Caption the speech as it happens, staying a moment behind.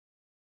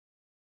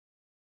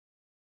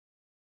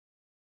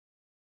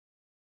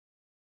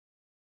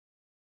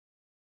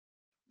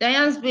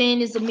Diane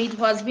Bains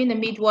has been a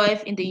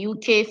midwife in the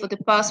UK for the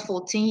past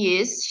 14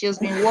 years. She has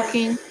been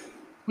working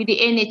with the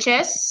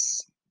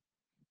NHS.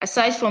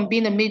 Aside from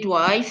being a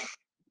midwife,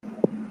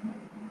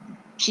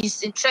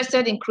 she's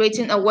interested in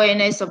creating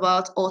awareness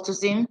about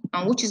autism,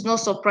 and which is not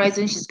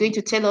surprising. She's going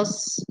to tell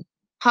us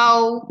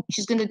how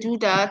she's going to do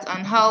that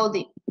and how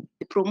the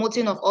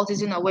promoting of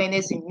autism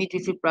awareness in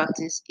midwifery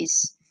practice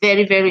is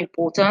very, very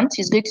important.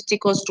 She's going to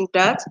take us through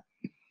that.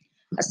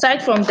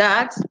 Aside from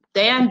that,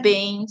 Diane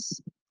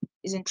Bains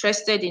is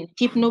interested in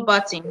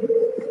hypnobirthing,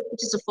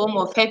 which is a form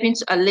of helping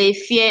to allay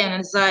fear and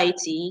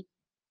anxiety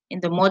in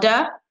the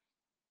mother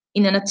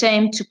in an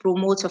attempt to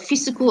promote her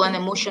physical and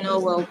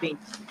emotional well-being.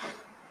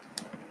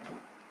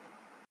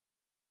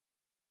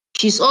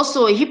 She's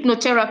also a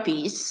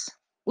hypnotherapist,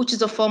 which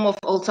is a form of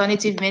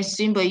alternative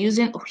medicine by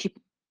using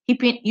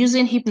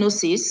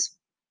hypnosis.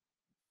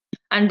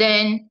 And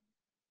then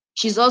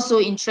she's also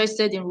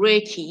interested in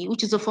Reiki,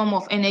 which is a form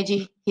of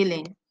energy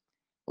healing.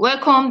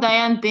 Welcome,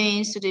 Diane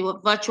Bains, to the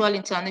virtual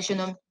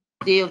International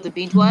Day of the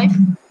Midwife.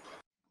 I'm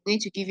going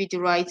to give you the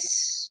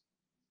rights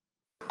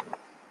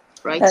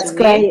That's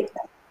great.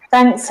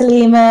 Thanks,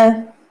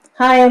 Halima.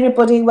 Hi,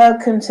 everybody.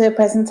 Welcome to the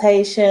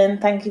presentation.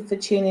 Thank you for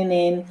tuning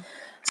in.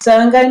 So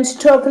I'm going to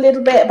talk a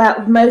little bit about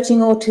promoting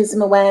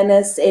autism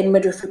awareness in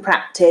midwifery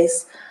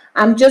practice.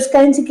 I'm just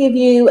going to give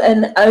you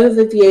an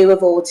overview of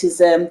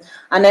autism.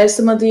 I know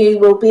some of you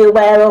will be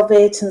aware of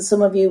it and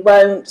some of you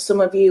won't. Some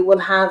of you will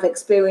have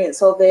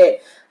experience of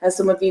it and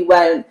some of you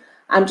won't.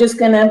 I'm just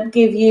going to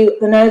give you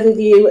an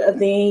overview of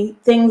the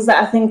things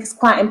that I think is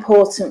quite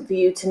important for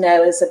you to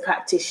know as a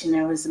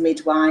practitioner, as a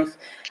midwife,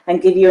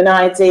 and give you an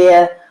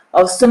idea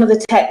of some of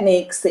the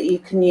techniques that you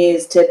can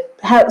use to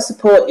help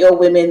support your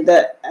women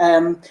that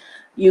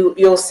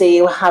you'll see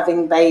who are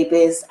having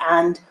babies,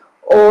 and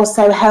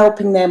also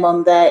helping them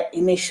on their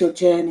initial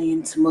journey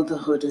into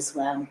motherhood as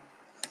well.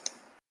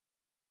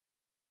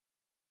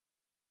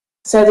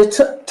 So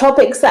the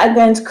topics that I'm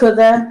going to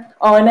cover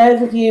are an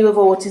overview of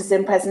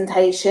autism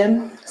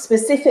presentation,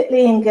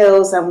 specifically in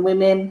girls and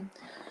women.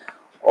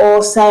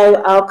 Also,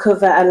 I'll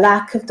cover a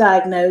lack of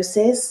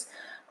diagnosis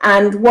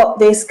and what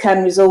this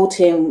can result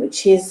in,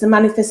 which is the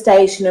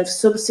manifestation of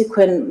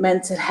subsequent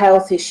mental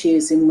health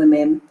issues in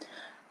women.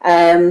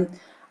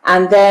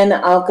 And then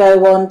I'll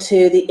go on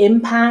to the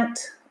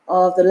impact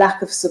of the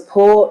lack of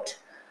support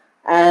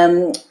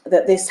that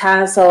this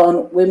has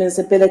on women's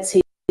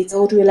ability to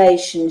build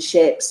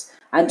relationships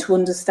and to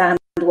understand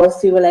what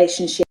healthy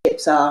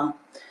relationships are,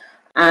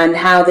 and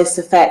how this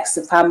affects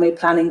the family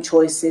planning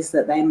choices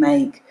that they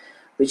make,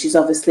 which is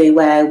obviously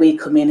where we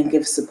come in and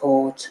give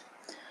support.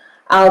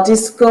 I'll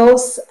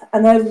discuss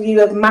an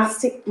overview of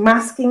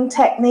masking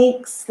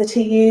techniques that are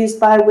used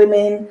by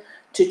women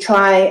to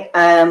try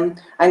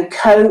and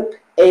cope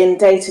in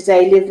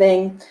day-to-day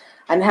living,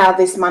 and how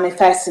this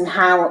manifests, and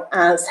how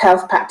as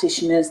health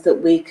practitioners that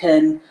we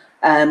can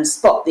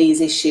spot these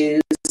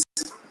issues.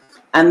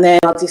 And then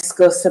I'll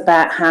discuss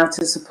about how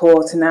to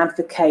support and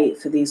advocate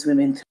for these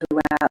women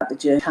throughout the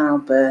journey of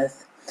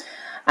childbirth.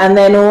 And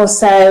then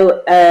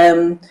also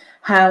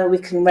how we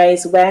can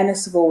raise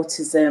awareness of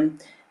autism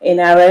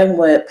in our own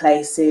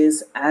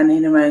workplaces and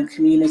in our own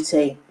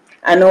community.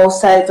 And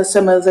also for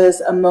some of us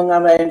among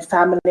our own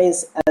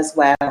families as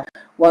well,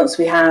 once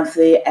we have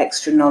the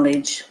extra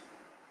knowledge.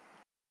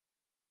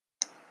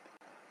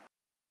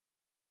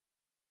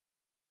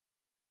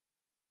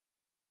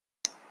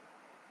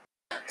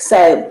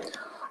 So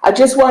I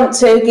just want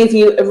to give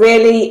you a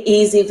really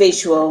easy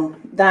visual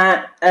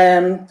that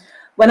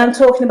when I'm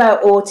talking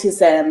about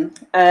autism,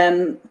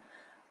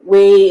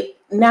 we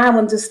now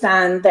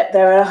understand that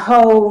there are a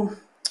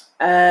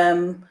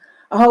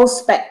whole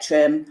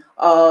spectrum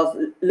of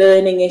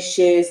learning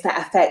issues that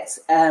affect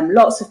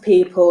lots of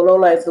people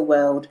all over the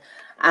world.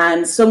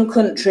 And some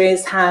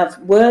countries have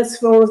words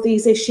for all of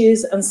these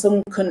issues and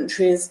some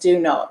countries do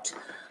not.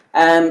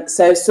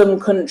 So some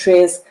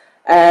countries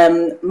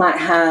might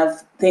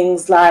have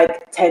things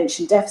like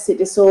attention deficit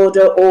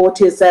disorder,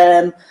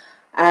 autism,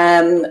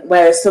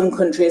 whereas some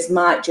countries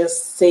might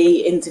just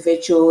see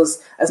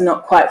individuals as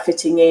not quite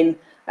fitting in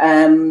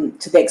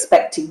to the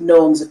expected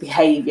norms of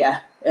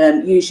behaviour,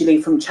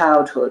 usually from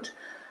childhood.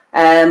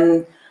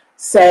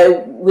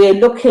 So we're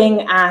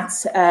looking at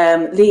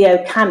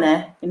Leo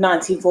Kanner in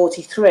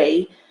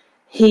 1943.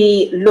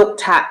 He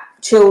looked at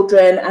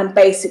children and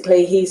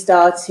basically he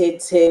started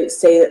to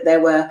see that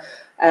there were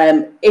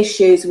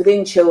issues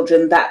within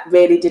children that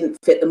really didn't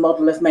fit the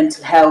model of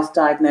mental health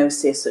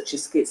diagnosis, such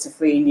as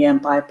schizophrenia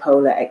and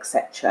bipolar,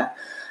 etc.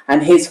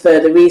 And his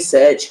further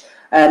research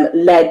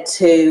led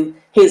to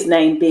his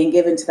name being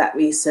given to that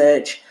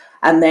research.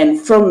 And then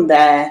from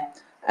there,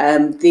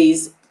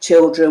 these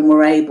children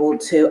were able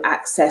to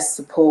access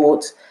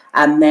support,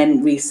 and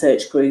then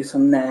research grew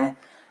from there.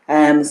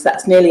 So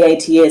that's nearly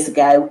 80 years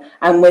ago.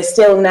 And we're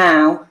still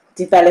now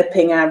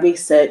developing our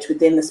research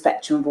within the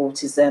spectrum of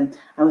autism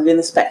and within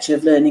the spectrum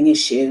of learning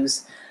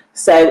issues.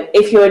 So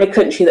if you're in a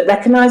country that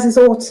recognises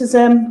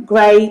autism,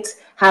 great.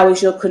 How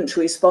is your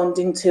country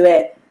responding to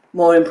it?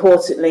 more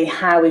importantly,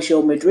 how is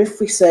your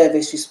midwifery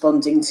service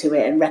responding to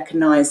it and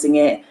recognising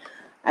it?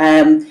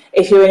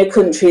 If you're in a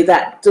country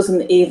that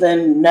doesn't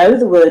even know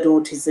the word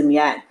autism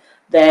yet,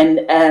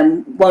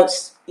 then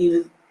once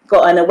you've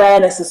got an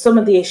awareness of some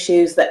of the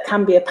issues that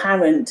can be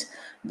apparent,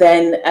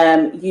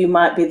 then you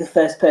might be the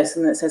first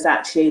person that says,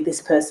 actually,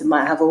 this person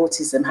might have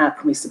autism. How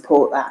can we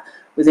support that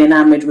within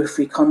our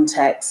midwifery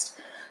context?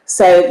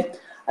 So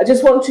I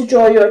just want to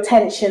draw your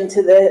attention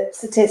to the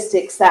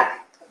statistics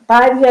that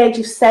by the age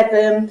of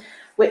 7,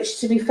 which,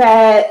 to be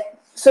fair,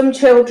 some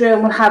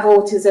children will have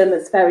autism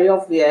that's very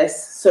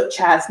obvious, such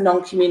as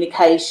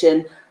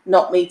non-communication,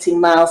 not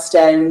meeting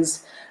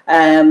milestones,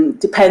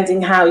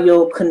 depending how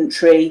your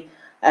country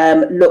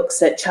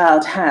looks at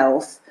child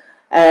health.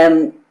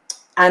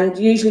 And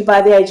usually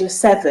by the age of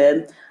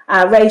 7,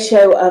 our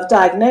ratio of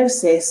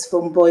diagnosis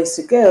from boys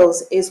to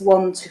girls is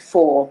 1 to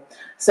 4.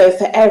 So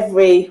for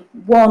every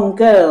 1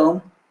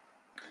 girl,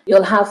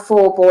 you'll have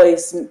 4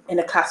 boys in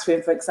a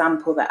classroom, for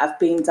example, that have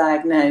been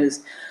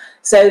diagnosed.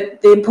 So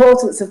the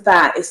importance of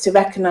that is to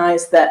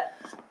recognise that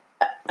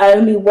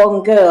only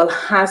 1 girl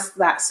has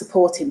that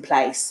support in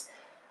place,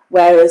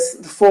 whereas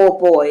the 4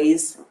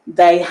 boys,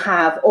 they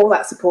have all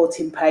that support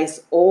in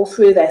place all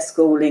through their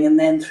schooling and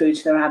then through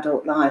to their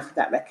adult life with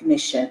that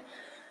recognition.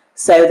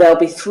 So there'll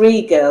be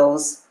 3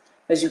 girls,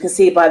 as you can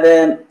see by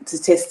the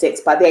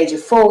statistics, by the age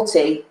of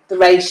 40, the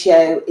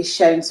ratio is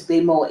shown to be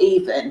more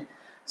even.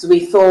 So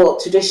we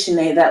thought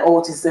traditionally that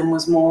autism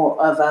was more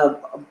of a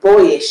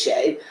boy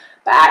issue,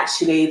 but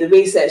actually the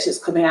research that's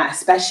coming out,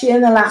 especially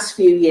in the last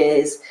few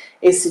years,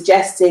 is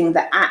suggesting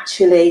that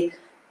actually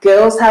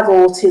girls have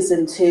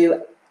autism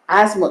too,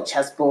 as much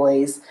as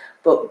boys,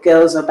 but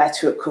girls are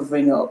better at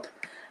covering up.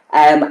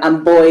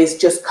 And boys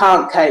just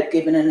can't cope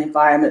given an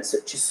environment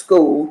such as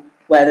school,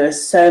 where there are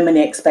so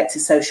many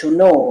expected social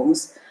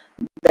norms,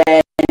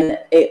 then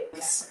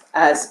it's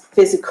as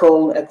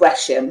physical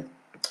aggression,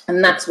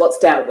 and that's what's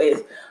dealt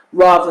with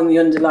rather than the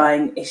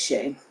underlying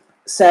issue.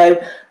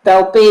 So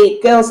there'll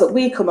be girls that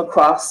we come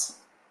across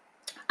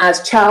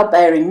as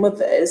childbearing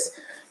mothers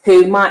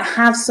who might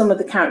have some of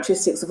the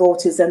characteristics of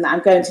autism that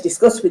I'm going to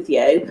discuss with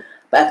you,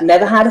 but have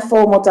never had a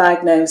formal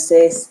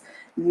diagnosis,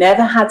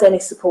 never had any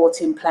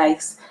support in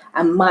place,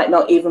 and might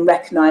not even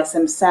recognise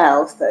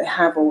themselves that they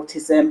have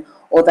autism,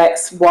 or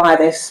that's why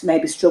they've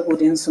maybe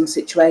struggled in some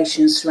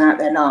situations throughout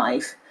their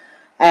life.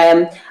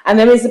 And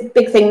there is a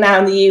big thing now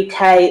in the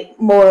UK,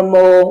 more and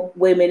more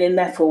women in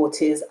their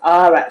 40s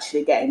are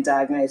actually getting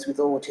diagnosed with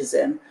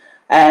autism,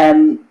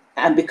 and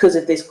because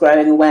of this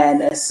growing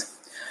awareness.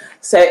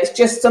 So it's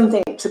just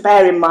something to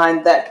bear in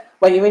mind that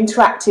when you're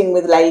interacting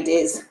with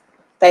ladies,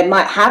 they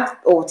might have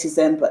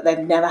autism, but they've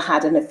never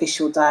had an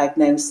official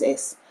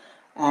diagnosis.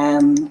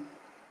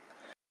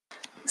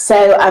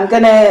 So I'm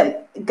going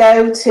to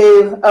go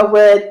to a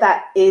word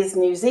that is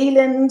New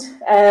Zealand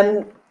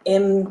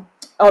in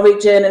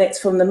origin, and it's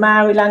from the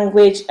Maori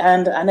language,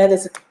 and I know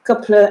there's a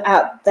couple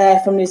out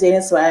there from New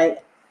Zealand, so I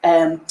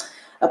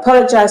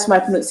apologise for my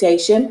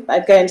pronunciation.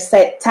 I'm going to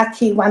say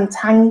Taki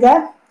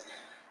Wantanga,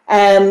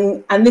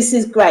 and this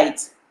is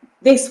great.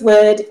 This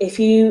word, if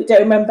you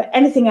don't remember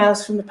anything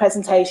else from the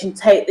presentation,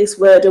 take this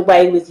word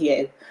away with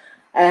you.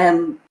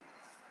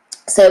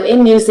 So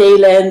in New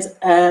Zealand,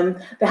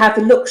 they have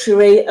the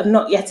luxury of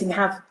not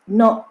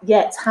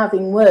yet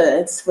having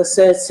words for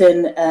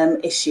certain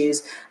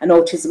issues, and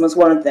autism was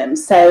one of them.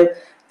 So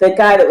the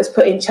guy that was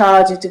put in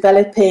charge of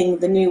developing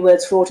the new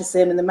words for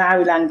autism in the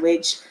Maori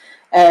language,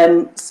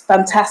 is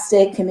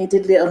fantastic, and he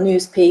did a little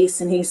news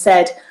piece, and he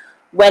said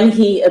when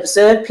he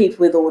observed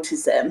people with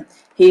autism,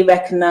 he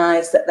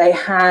recognised that they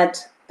had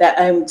their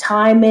own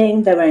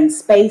timing, their own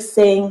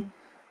spacing,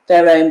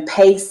 their own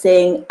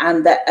pacing,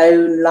 and their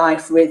own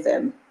life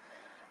rhythm.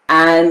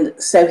 And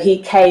so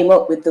he came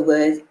up with the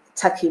word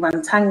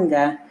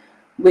takiwantanga,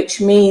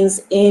 which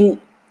means in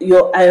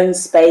your own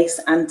space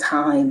and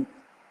time.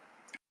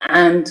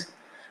 And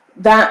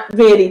that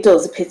really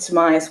does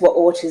epitomise what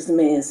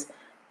autism is.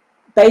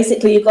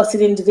 Basically, you've got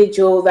an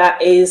individual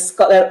that is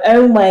got their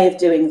own way of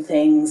doing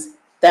things,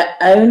 their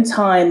own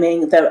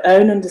timing, their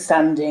own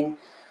understanding,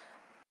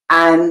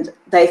 and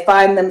they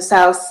find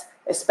themselves,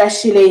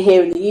 especially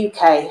here in the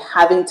UK,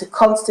 having to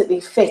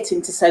constantly fit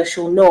into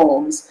social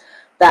norms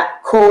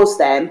that cause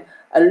them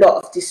a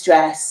lot of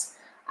distress.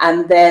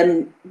 And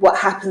then what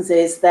happens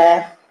is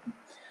their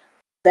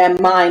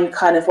mind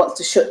kind of wants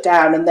to shut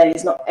down, and then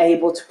is not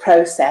able to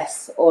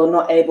process or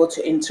not able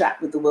to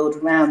interact with the world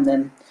around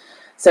them.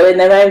 So in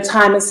their own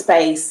time and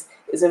space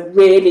is a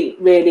really,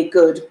 really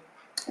good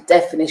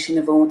definition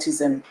of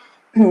autism.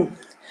 And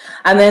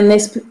then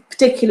this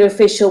particular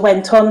official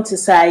went on to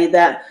say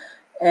that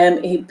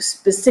he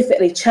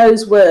specifically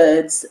chose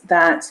words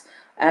that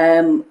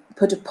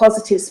put a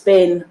positive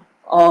spin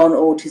on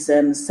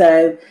autism.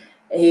 So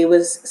he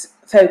was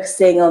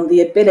focusing on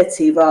the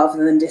ability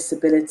rather than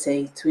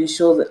disability to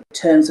ensure that the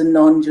terms are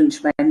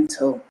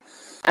non-judgmental.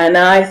 And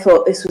I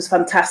thought this was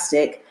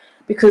fantastic,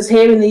 because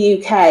here in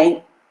the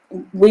UK,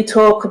 we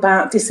talk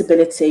about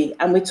disability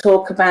and we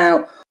talk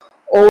about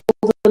all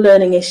the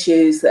learning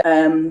issues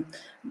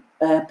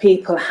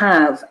people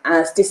have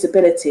as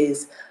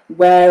disabilities,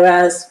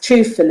 whereas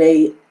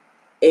truthfully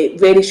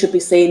it really should be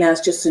seen as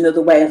just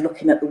another way of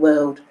looking at the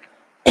world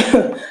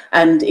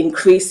and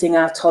increasing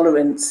our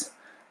tolerance.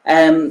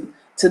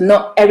 So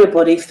not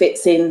everybody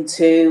fits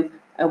into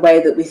a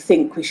way that we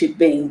think we should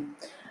be.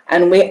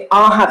 And we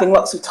are having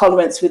lots of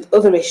tolerance with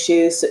other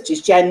issues such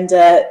as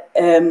gender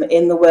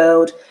in the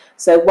world.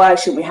 So why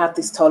shouldn't we have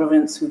this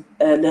tolerance with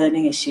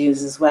learning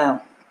issues as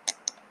well?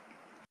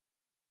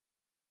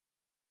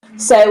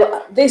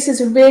 So this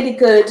is a really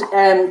good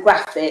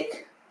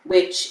graphic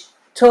which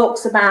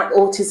talks about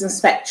autism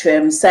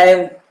spectrum.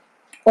 So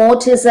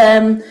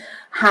autism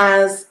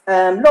has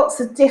lots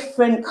of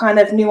different kind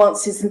of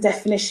nuances and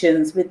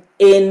definitions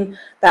within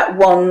that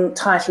one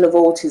title of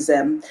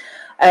autism.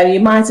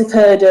 You might have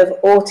heard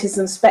of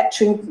autism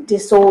spectrum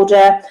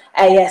disorder,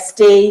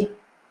 ASD.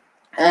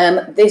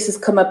 This has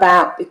come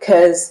about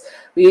because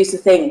we used to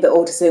think that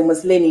autism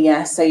was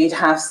linear. So you'd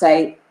have,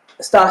 say,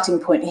 a starting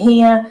point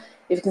here,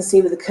 if you can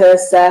see with the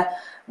cursor,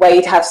 where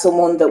you'd have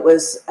someone that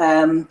was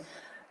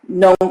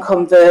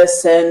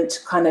non-conversant,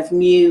 kind of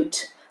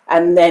mute,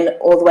 and then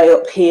all the way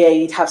up here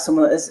you'd have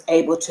someone that was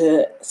able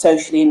to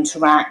socially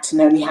interact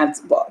and only had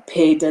what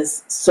appeared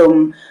as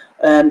some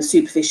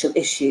superficial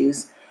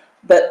issues.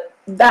 But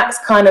that's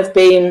kind of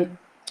been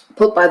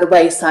put by the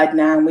wayside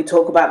now, and we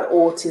talk about the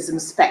autism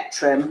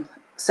spectrum.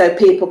 So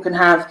people can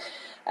have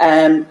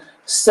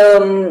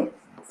some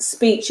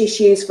speech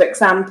issues, for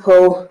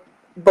example,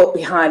 but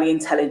be highly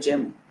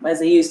intelligent, whereas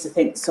they used to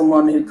think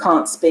someone who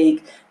can't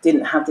speak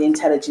didn't have the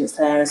intelligence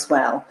there as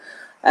well.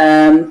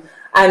 And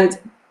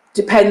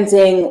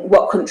depending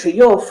what country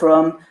you're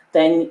from,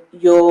 then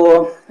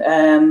your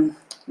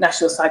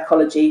national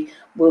psychology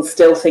will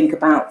still think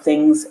about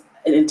things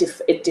in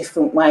a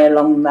different way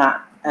along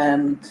that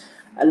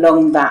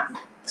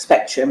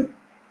spectrum.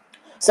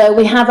 So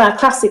we have our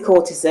classic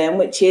autism,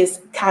 which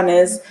is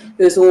Kanner's,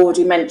 who's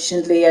already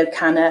mentioned, Leo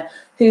Kanner,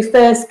 who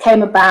first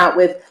came about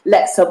with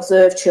let's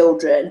observe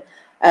children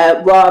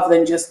rather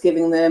than just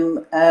giving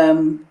them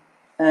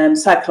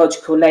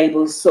psychological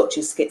labels such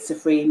as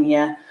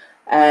schizophrenia.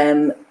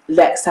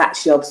 Let's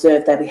actually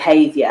observe their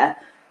behaviour.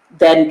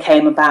 Then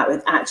came about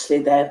with actually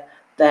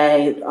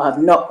they have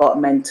not got a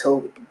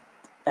mental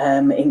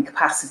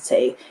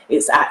incapacity.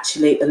 It's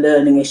actually a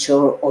learning issue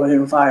or an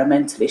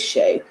environmental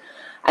issue.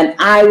 And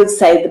I would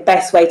say the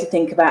best way to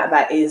think about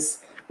that is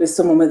with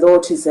someone with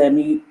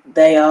autism,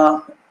 they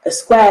are a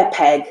square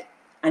peg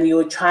and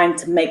you're trying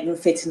to make them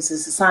fit into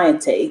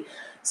society.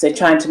 So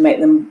trying to make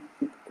them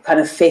kind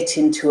of fit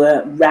into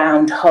a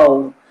round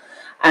hole.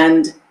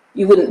 And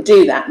you wouldn't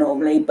do that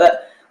normally,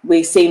 but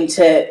we seem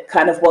to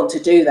kind of want to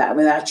do that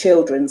with our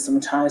children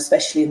sometimes,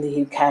 especially in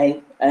the UK,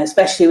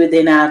 especially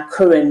within our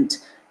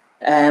current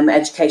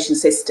education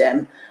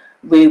system.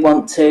 We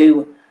want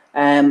to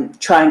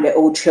try and get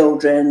all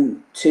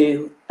children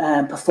to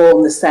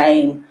perform the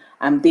same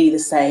and be the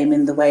same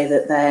in the way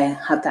that they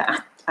have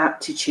that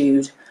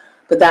aptitude.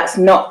 But that's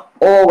not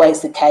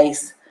always the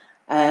case,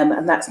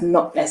 and that's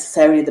not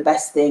necessarily the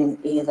best thing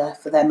either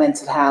for their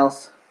mental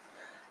health.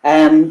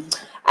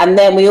 And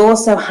then we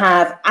also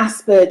have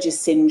Asperger's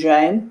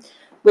syndrome,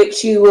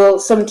 which you will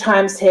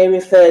sometimes hear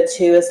referred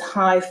to as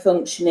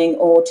high-functioning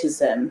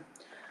autism.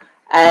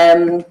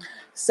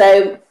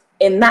 So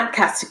in that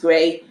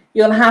category,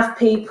 you'll have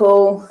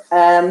people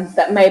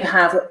that maybe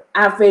have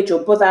average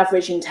or above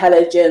average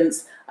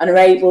intelligence and are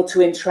able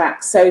to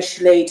interact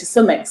socially to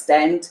some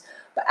extent,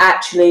 but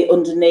actually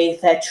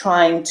underneath they're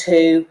trying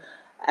to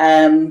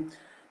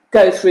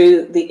go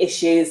through the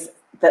issues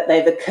that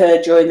they've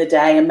occurred during the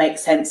day and make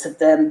sense of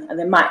them. And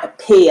they might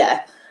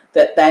appear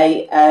that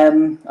they,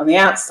 on the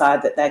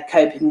outside, that they're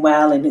coping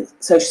well in a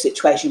social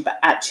situation, but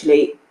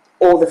actually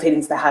all the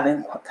feelings they're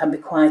having can be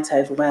quite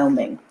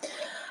overwhelming.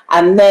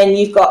 And then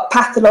you've got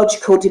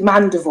pathological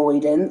demand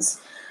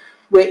avoidance,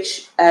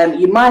 which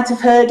you might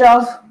have heard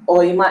of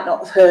or you might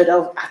not have heard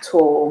of at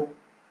all.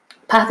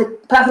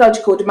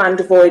 Pathological demand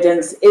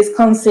avoidance is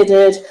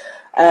considered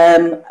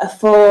a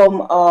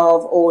form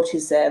of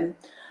autism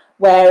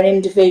where an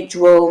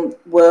individual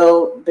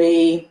will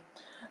be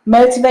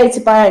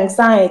motivated by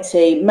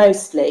anxiety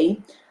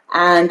mostly,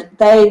 and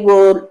they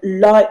will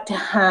like to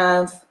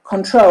have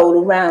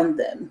control around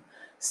them.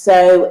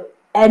 So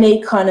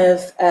any kind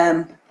of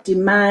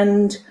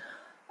demand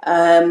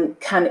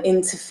can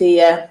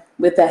interfere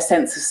with their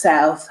sense of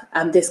self,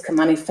 and this can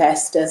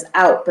manifest as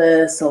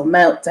outbursts or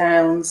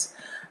meltdowns.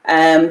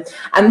 And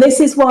this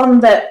is one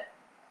that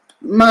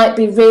might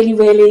be really,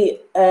 really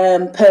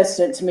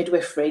pertinent to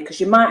midwifery,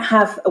 because you might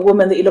have a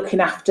woman that you're looking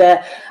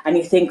after and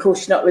you think, oh,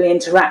 she's not really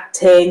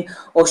interacting,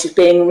 or she's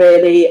being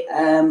really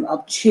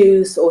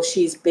obtuse, or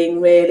she's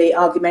being really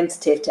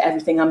argumentative to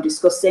everything I'm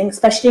discussing,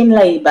 especially in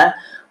labour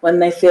when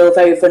they feel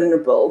very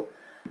vulnerable.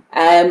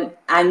 And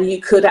you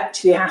could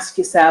actually ask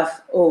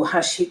yourself, oh,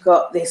 has she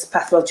got this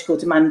pathological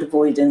demand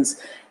avoidance?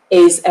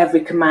 Is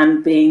every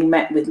command being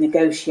met with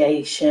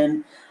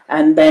negotiation?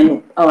 And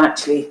then, oh,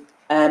 actually,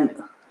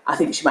 I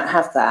think she might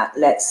have that.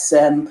 Let's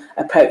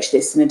approach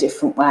this in a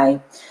different way.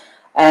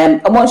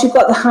 And once you've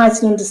got the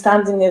heightened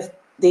understanding of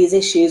these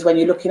issues when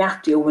you're looking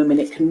after your women,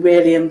 it can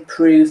really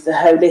improve the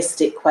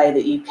holistic way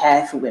that you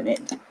care for women.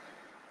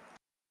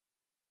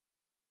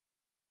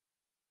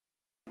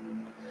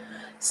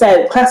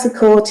 So classic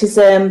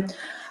autism,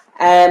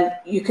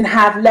 you can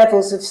have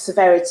levels of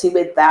severity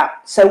with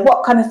that. So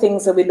what kind of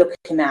things are we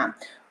looking at?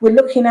 We're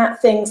looking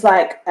at things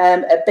like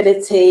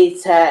ability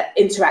to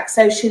interact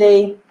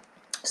socially,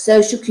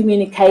 social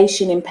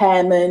communication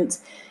impairment,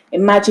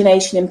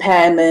 imagination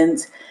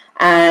impairment,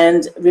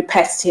 and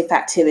repetitive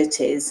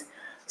activities.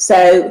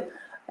 So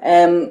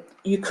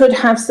you could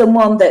have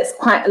someone that's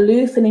quite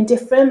aloof and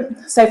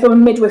indifferent. So from a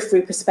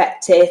midwifery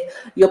perspective,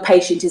 your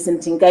patient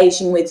isn't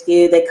engaging with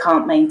you, they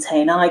can't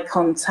maintain eye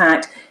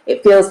contact,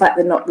 it feels like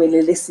they're not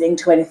really listening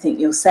to anything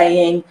you're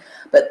saying.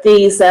 But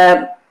these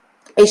are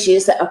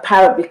issues that are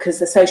apparent because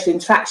the social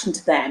interaction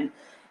to them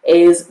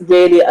is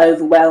really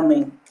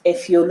overwhelming.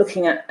 If you're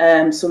looking at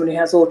someone who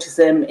has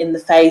autism in the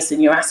face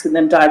and you're asking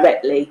them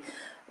directly,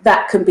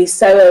 that can be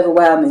so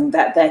overwhelming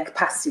that their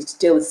capacity to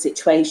deal with the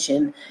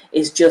situation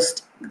is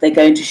just, they're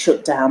going to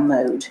shut down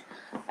mode.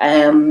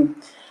 And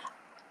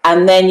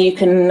then you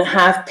can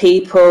have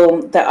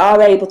people that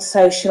are able to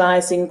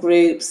socialise in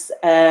groups,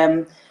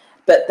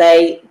 but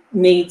they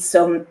need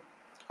some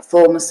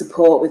form of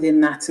support within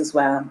that as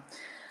well.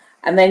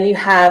 And then you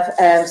have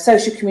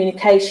social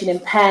communication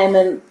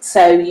impairment.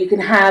 So you can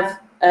have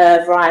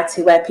a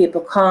variety where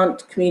people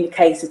can't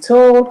communicate at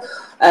all,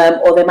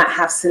 or they might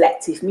have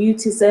selective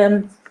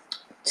mutism,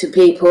 to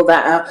people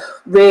that are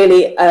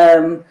really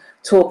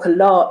talk a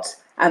lot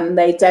and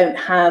they don't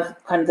have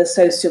kind of the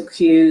social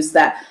cues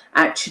that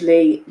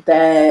actually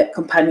their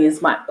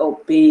companions might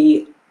not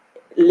be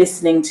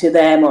listening to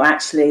them, or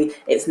actually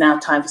it's now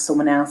time for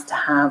someone else to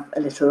have a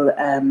little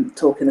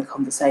talk in the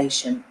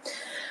conversation.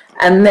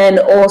 And then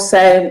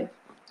also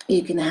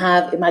you can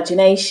have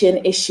imagination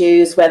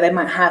issues where they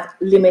might have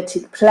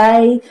limited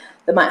play,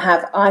 they might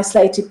have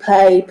isolated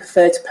play,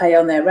 prefer to play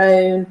on their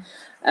own.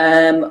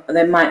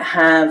 They might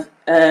have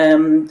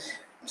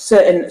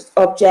certain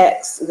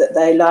objects that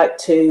they like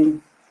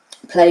to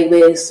play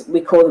with.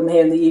 We call them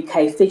here in the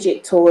UK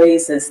fidget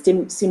toys and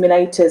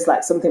simulators,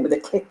 like something with a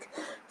click,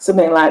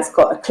 something like it's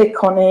got a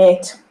click on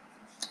it,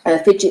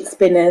 fidget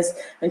spinners,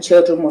 and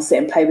children will sit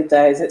and play with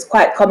those. It's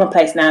quite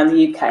commonplace now in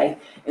the UK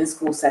in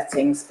school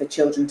settings for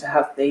children to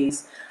have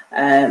these,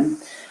 and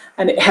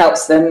it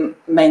helps them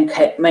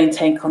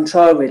maintain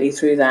control really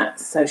through that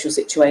social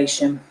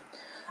situation.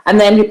 And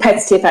then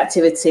repetitive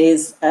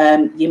activities,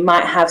 you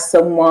might have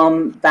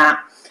someone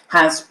that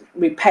has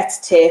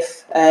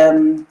repetitive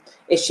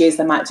issues.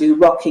 They might do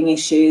rocking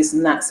issues,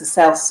 and that's a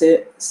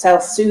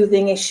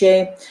self-soothing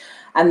issue.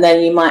 And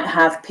then you might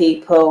have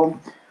people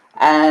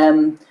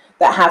that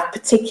have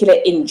particular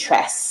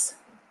interests,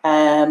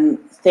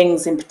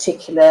 things in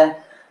particular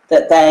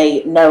that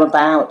they know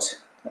about.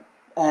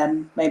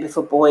 Maybe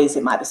for boys,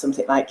 it might be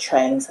something like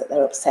trains, that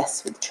they're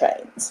obsessed with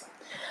trains.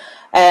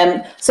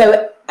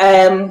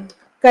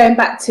 Going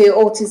back to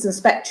autism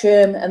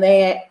spectrum and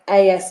the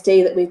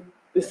ASD that we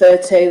refer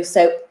to,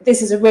 so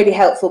this is a really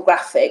helpful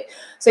graphic.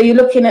 So you're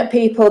looking at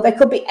people, they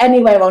could be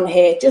anywhere on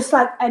here, just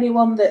like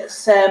anyone that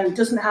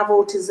doesn't have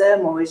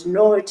autism or is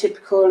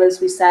neurotypical, as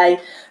we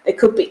say, they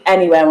could be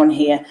anywhere on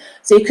here.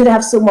 So you could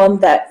have someone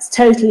that's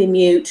totally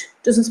mute,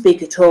 doesn't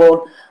speak at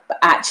all, but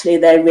actually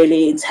they're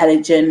really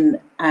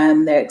intelligent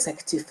and their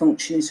executive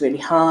function is really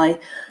high.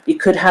 You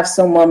could have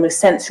someone with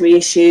sensory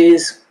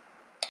issues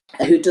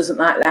who doesn't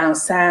like loud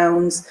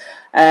sounds,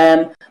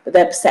 but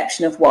their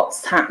perception of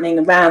what's happening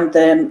around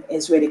them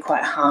is really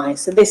quite high.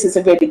 So this is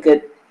a really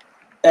good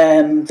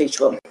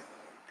visual.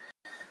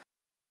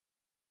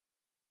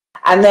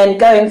 And then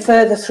going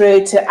further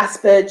through to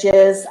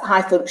Asperger's,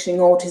 high functioning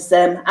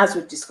autism, as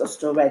we've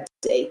discussed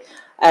already,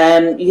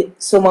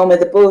 someone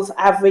with above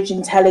average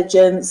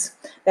intelligence,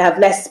 they have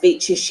less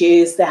speech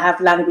issues, they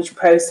have language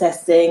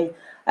processing,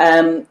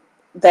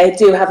 they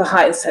do have a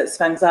heightened sense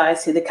of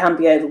anxiety, they can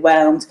be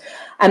overwhelmed,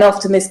 and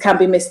often this can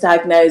be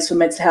misdiagnosed from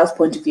a mental health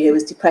point of view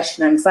as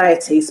depression and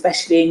anxiety,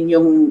 especially in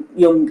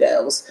young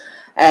girls,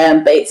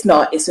 but it's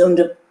not, it's an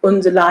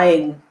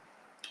underlying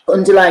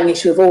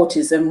issue of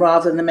autism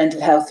rather than the mental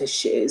health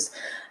issues.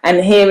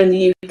 And here in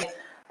the UK,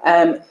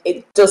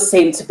 it does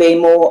seem to be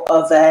more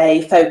of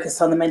a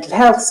focus on the mental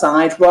health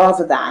side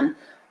rather than,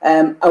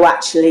 oh,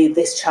 actually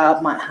this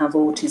child might have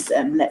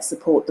autism, let's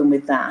support them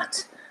with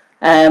that.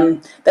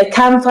 They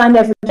can find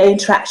everyday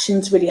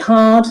interactions really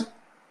hard.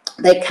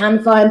 They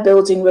can find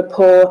building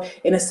rapport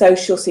in a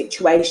social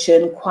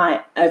situation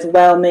quite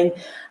overwhelming,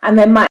 and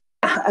they might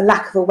have a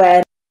lack of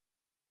awareness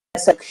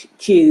of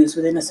cues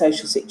within a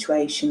social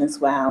situation as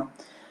well.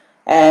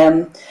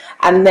 And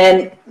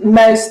then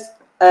most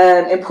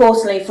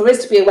importantly for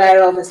us to be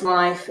aware of as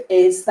life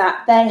is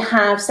that they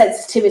have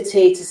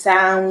sensitivity to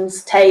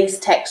sounds,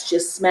 taste,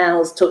 textures,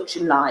 smells, touch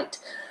and light.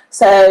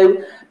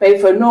 So maybe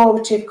for a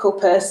neurotypical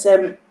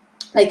person,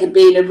 they could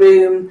be in a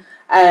room,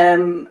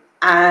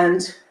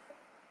 and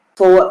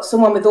for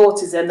someone with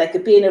autism, they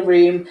could be in a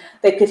room,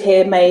 they could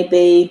hear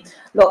maybe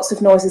lots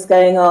of noises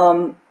going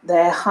on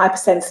they're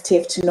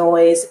hypersensitive to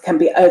noise. It can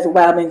be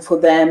overwhelming for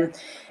them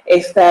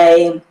if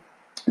they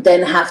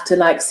then have to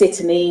like sit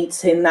and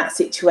eat in that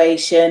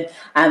situation,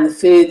 and the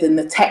food and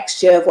the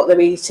texture of what they're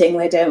eating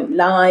they don't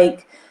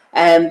like.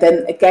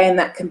 Then again,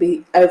 that can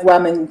be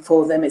overwhelming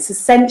for them. It's a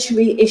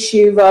sensory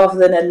issue rather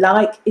than a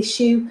like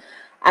issue.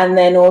 And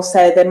then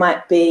also they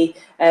might be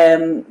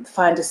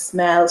find a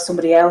smell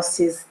somebody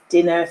else's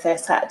dinner if they're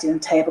sat at dinner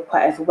table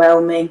quite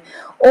overwhelming.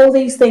 All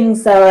these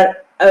things are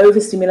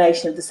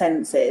overstimulation of the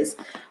senses,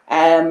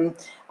 and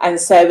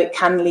so it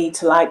can lead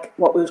to like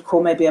what we would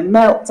call maybe a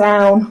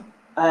meltdown.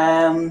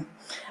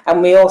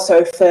 And we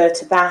also refer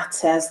to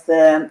that as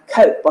the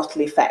Coke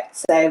bottle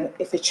effect. So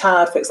if a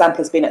child, for example,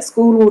 has been at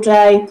school all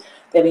day,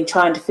 they've been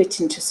trying to fit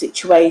into a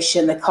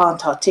situation, they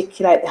can't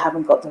articulate, they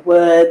haven't got the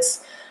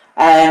words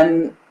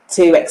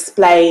to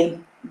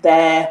explain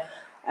their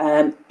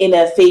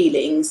inner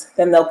feelings,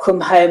 then they'll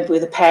come home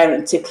with a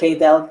parent, typically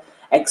they'll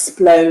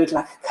explode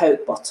like a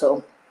Coke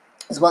bottle.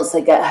 Because once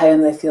they get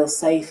home, they feel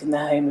safe in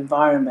their home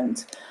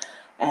environment.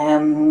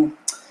 And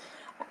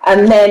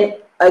then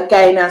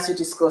again, as we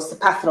discussed, the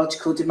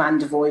pathological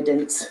demand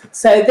avoidance.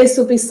 So this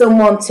will be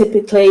someone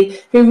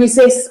typically who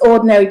resists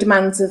ordinary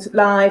demands of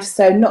life.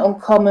 So not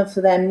uncommon for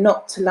them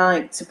not to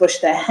like to brush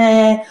their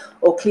hair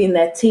or clean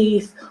their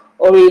teeth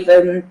or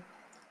even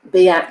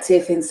be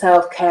active in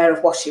self-care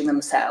of washing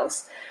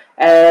themselves.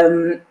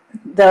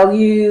 They'll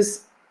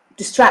use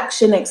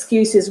distraction,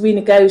 excuses,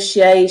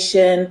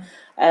 renegotiation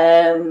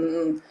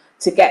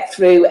to get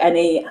through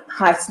any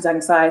heightened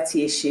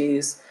anxiety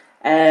issues.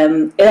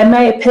 They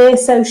may appear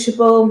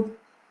sociable,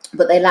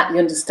 but they lack the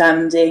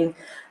understanding,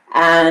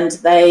 and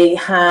they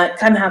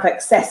can have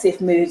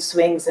excessive mood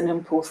swings and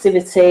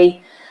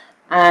impulsivity,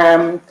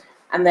 and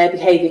their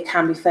behaviour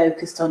can be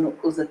focused on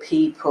other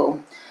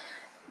people.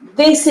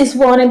 This is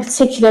one in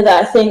particular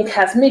that I think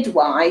as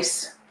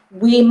midwives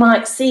we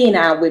might see in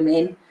our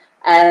women,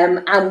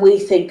 and we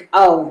think,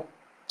 oh,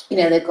 you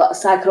know, they've got a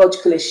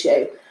psychological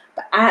issue.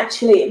 But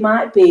actually, it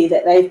might be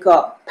that they've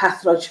got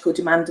pathological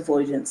demand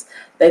avoidance,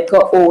 they've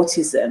got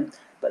autism,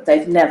 but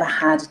they've never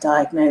had a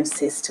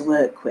diagnosis to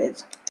work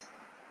with.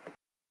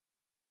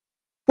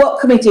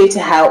 What can we do to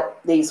help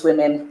these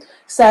women?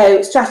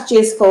 So,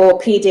 strategies for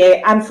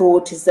PD and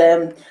for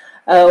autism.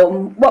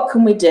 What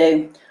can we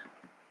do?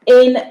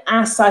 In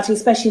our society,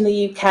 especially in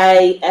the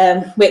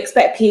UK, we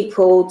expect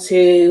people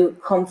to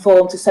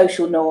conform to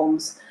social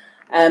norms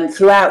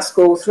throughout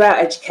school, throughout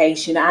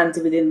education, and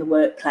within the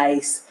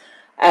workplace.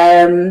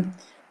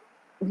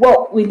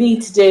 What we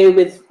need to do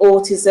with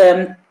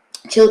autism,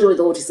 children with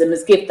autism,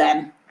 is give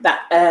them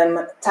that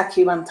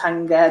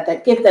takiwantanga,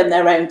 that give them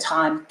their own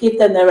time, give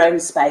them their own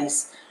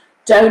space.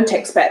 Don't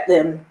expect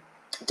them,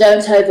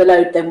 don't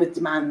overload them with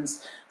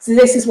demands. So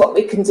this is what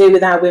we can do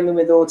with our women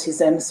with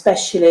autism,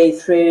 especially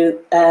through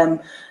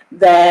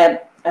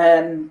their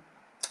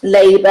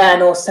labour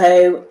and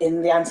also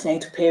in the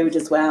antenatal period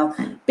as well.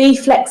 Be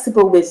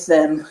flexible with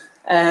them,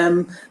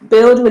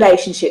 build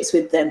relationships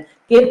with them,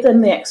 give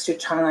them the extra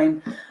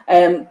time.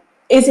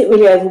 Is it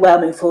really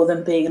overwhelming for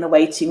them being in a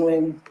waiting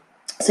room?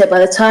 So by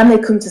the time they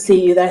come to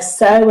see you, they're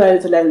so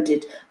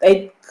overloaded,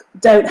 they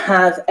don't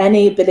have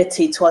any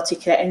ability to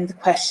articulate any of the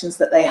questions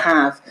that they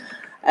have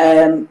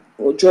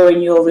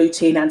during your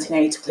routine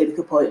antenatal clinic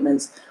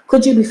appointments.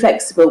 Could you be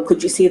flexible?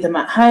 Could you see them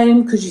at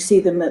home? Could you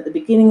see them at the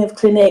beginning of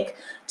clinic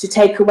to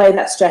take away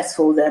that stress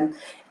for them?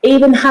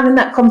 Even having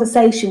that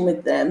conversation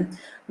with them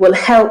will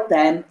help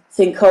them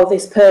think, oh,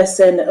 this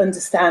person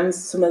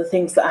understands some of the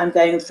things that I'm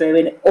going through,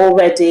 and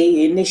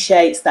already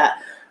initiates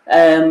that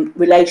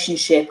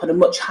relationship on a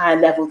much higher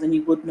level than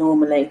you would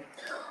normally.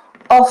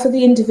 Offer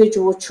the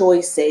individual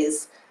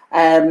choices.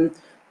 Do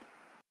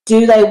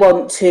they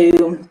want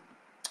to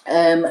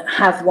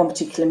have one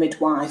particular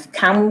midwife?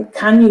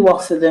 Can you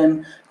offer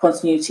them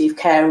continuity of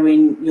care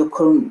in your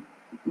current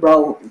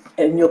role,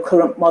 in your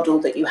current model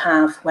that you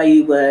have where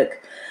you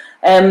work?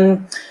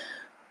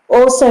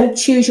 Also,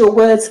 choose your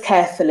words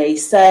carefully.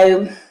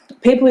 So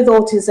people with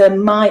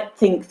autism might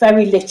think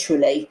very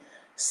literally.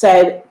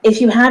 So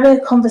if you have a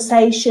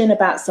conversation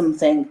about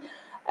something,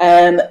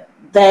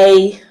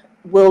 they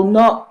will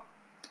not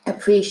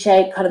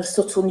appreciate kind of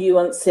subtle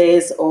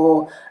nuances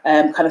or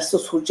kind of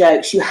subtle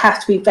jokes. You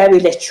have to be very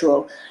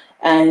literal,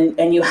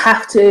 and you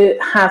have to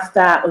have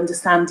that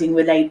understanding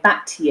relayed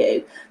back to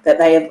you that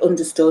they have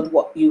understood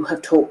what you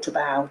have talked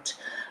about.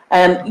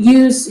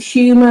 Use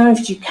humour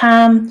if you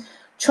can.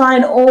 Try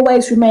and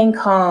always remain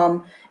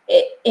calm.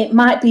 It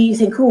might be you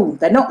think, oh,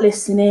 they're not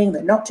listening,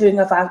 they're not doing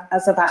as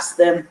I've asked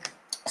them,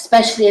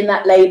 especially in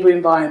that labour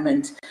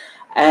environment.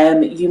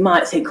 You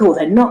might think, oh,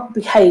 they're not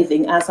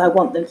behaving as I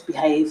want them to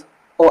behave,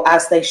 or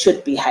as they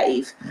should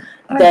behave.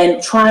 Then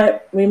try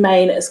and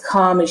remain as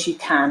calm as you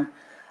can.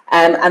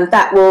 And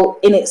that will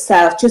in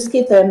itself just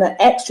give them that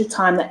extra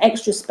time, that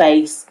extra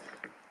space,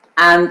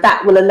 and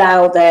that will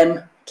allow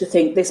them to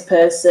think this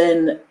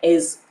person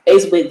is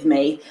with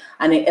me,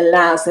 and it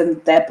allows them,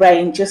 their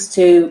brain, just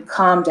to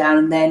calm down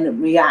and then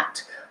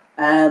react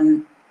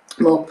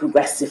more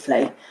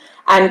progressively.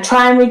 and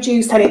try and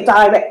reduce any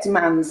direct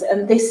demands.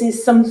 And this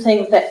is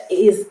something that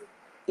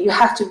you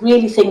have to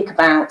really think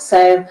about.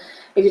 So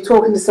if you're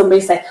talking to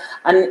somebody, say,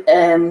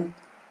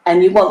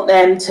 and you want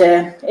them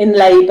to, in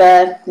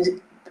labour,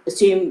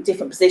 assume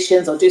different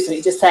positions or do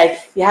something, just say,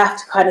 you have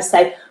to kind of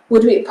say,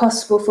 would it be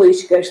possible for you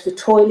to go to the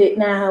toilet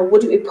now?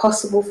 Would it be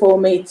possible for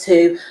me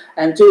to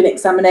do an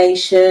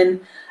examination?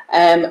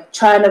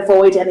 Try and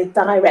avoid any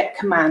direct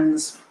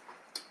commands,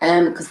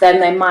 because then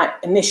they might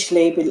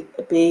initially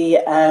be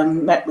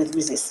met with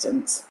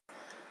resistance.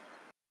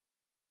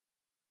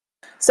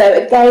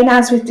 So again,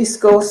 as we've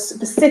discussed,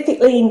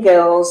 specifically in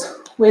girls,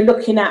 we're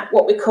looking at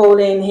what we're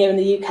calling here in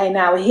the UK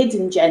now a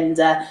hidden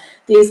gender.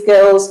 These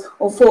girls,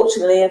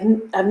 unfortunately,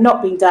 have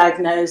not been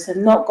diagnosed, have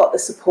not got the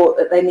support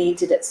that they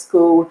needed at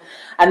school,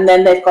 and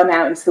then they've gone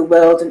out into the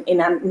world and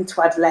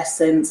into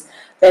adolescence.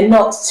 They're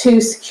not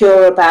too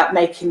secure about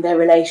making their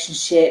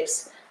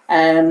relationships,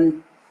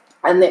 and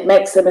it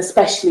makes them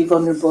especially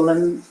vulnerable.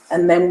 And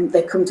then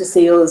they come to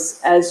see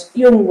us as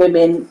young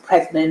women,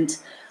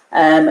 pregnant,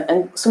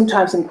 and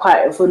sometimes in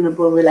quite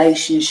vulnerable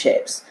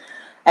relationships.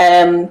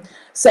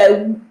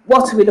 So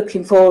what are we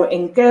looking for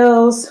in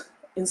girls,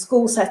 in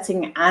school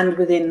setting and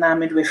within our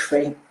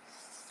midwifery?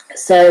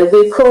 So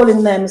we're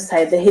calling them,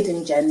 say, the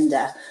hidden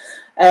gender.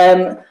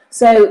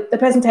 So the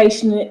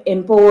presentation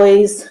in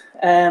boys,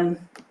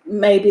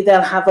 maybe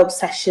they'll have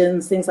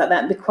obsessions, things like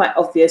that, and be quite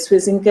obvious,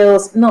 whereas in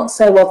girls, not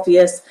so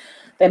obvious.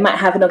 They might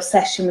have an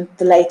obsession with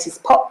the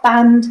latest pop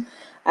band,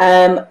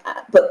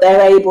 but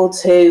they're able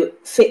to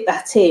fit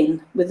that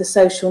in with the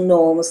social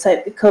norms. So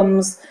it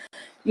becomes,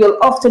 you'll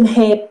often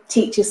hear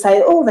teachers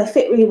say, oh, they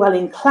fit really well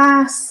in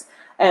class.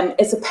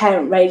 As a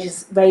parent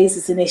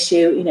raises an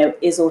issue, you know,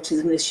 is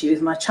autism an issue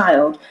with my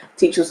child?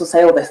 Teachers will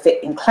say, oh, they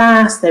fit in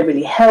class, they're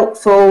really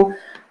helpful,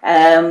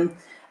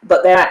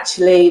 but they're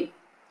actually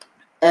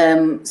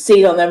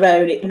seen on their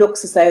own. It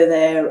looks as though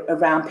they're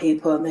around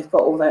people and they've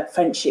got all that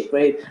friendship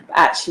group, but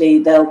actually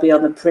they'll be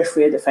on the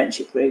periphery of the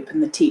friendship group,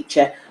 and the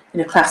teacher in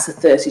a class of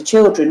 30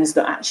 children is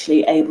not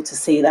actually able to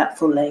see that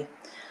fully.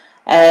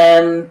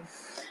 And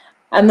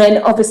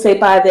then obviously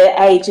by the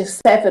age of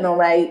 7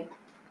 or 8,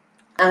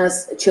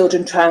 as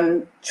children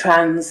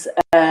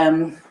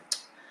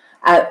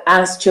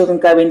as children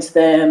go into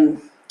the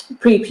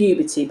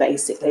pre-puberty,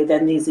 basically,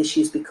 then these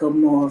issues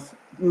become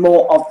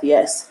more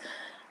obvious.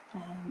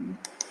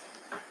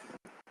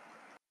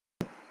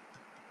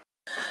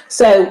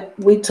 So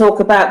we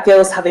talk about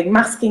girls having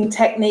masking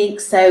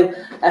techniques, so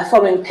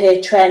following peer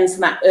trends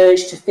and that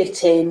urge to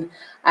fit in,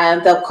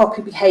 and they'll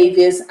copy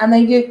behaviours and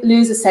they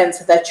lose a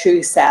sense of their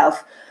true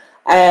self.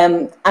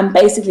 And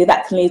basically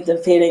that can leave them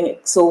feeling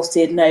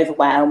exhausted and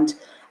overwhelmed.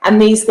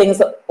 And these things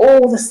are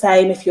all the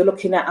same if you're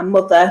looking at a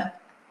mother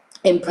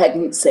in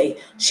pregnancy.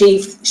 She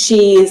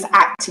is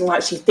acting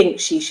like she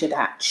thinks she should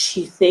act.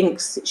 She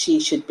thinks that she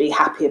should be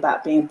happy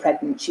about being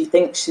pregnant. She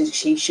thinks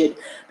she should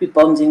be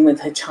bonding with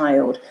her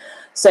child.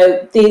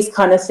 So these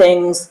kind of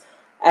things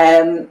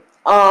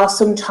are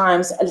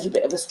sometimes a little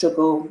bit of a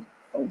struggle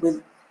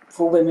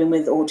for women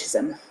with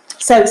autism.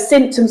 So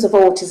symptoms of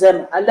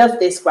autism, I love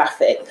this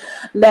graphic.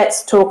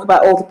 Let's talk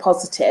about all the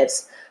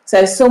positives.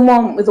 So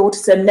someone with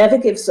autism never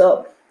gives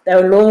up.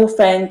 They're a loyal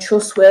friend,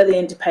 trustworthy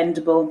and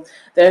dependable.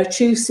 They're a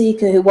true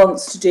seeker who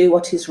wants to do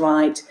what is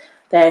right.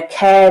 They're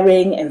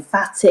caring,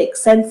 emphatic,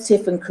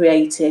 sensitive and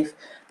creative.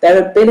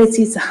 Their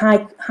ability to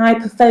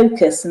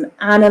hyper-focus and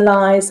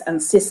analyse and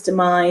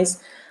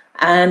systemise,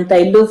 and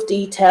they love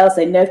details,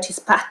 they notice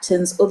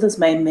patterns others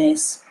may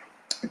miss.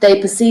 They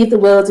perceive the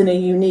world in a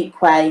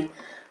unique way.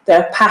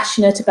 They're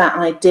passionate about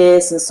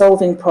ideas and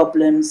solving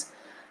problems,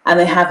 and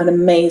they have an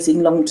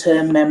amazing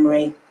long-term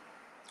memory,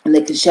 and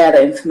they can share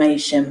their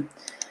information.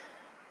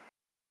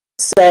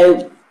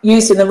 So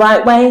used in the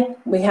right way,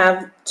 we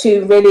have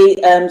two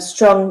really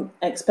strong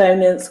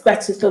exponents.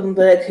 Greta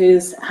Thunberg,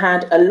 who's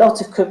had a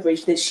lot of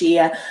coverage this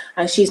year,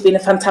 and she's been a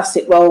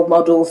fantastic role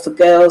model for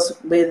girls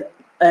with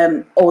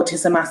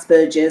autism,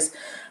 Aspergers,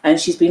 and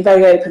she's been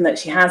very open that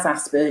she has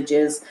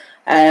Aspergers,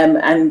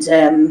 and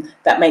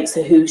that makes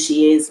her who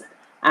she is.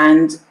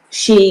 And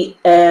she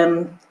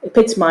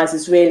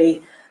epitomises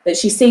really that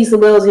she sees the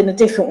world in a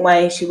different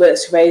way. She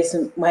works to raise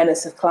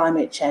awareness of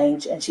climate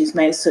change, and she's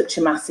made such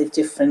a massive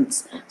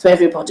difference to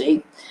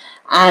everybody.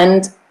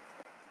 And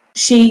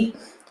she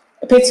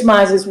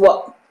epitomises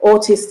what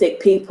autistic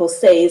people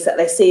see, is that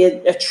they see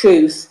a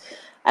truth,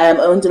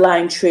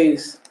 underlying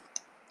truth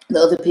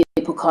that other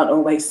people can't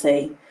always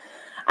see.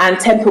 And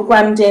Temple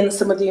Grandin,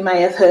 some of you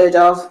may have heard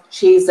of,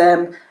 she's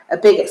a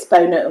big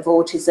exponent of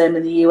autism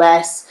in the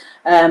US.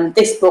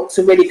 This book's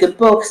a really good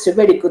book. It's a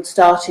really good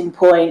starting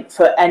point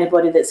for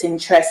anybody that's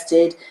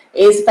interested.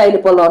 It is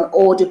available on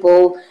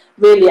Audible,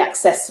 really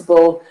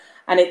accessible,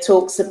 and it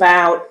talks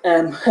about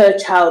her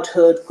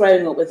childhood,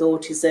 growing up with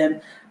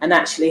autism, and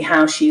actually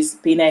how she's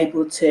been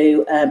able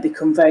to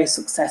become very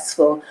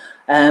successful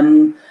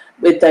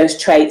with those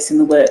traits in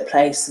the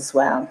workplace as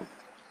well.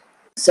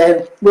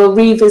 So we'll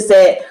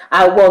revisit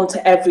our 1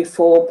 to every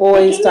 4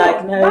 boys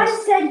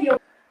diagnosed,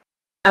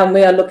 and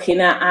we are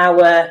looking at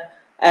our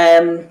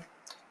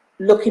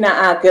looking at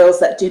our girls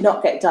that do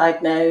not get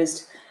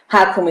diagnosed,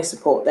 how can we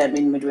support them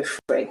in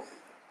midwifery?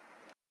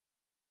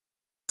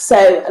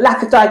 So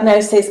lack of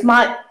diagnosis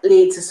might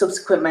lead to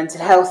subsequent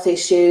mental health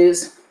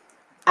issues.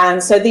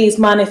 And so these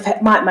might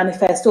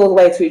manifest all the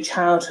way through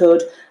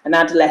childhood and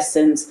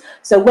adolescence.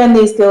 So when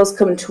these girls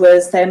come to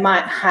us, they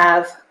might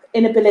have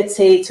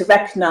inability to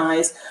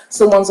recognise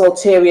someone's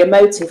ulterior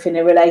motive in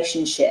a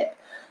relationship.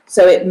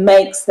 So it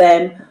makes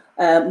them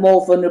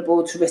more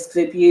vulnerable to risk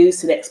of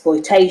abuse and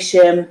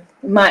exploitation.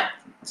 You might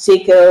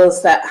see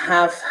girls that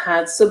have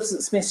had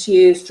substance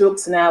misuse,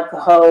 drugs and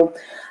alcohol,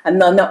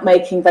 and they're not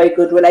making very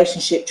good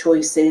relationship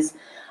choices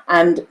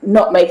and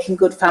not making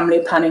good family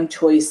planning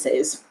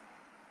choices,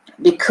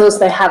 because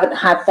they haven't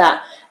had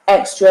that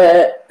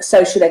extra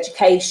social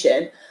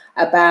education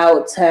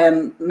about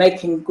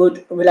making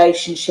good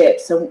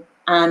relationships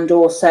and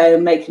also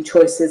making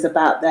choices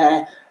about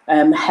their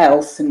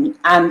health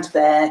and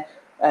their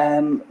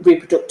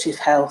reproductive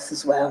health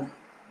as well.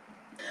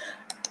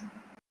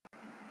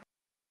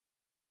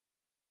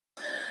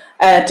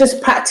 Just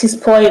a practice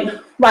point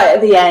right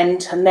at the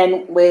end, and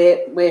then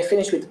we're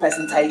finished with the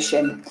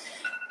presentation,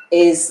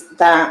 is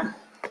that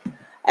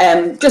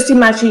just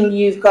imagine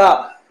you've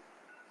got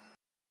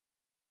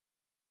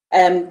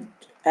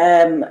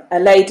a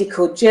lady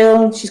called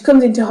Jill. She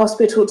comes into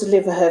hospital to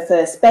deliver her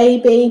first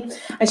baby,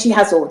 and she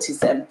has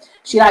autism.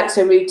 She likes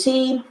her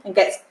routine and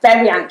gets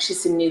very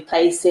anxious in new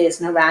places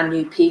and around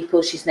new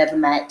people she's never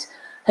met.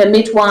 Her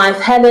midwife,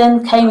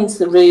 Helen, came into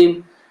the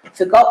room,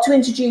 forgot to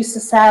introduce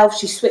herself.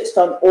 She switched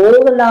on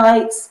all the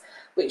lights,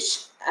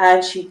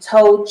 and she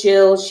told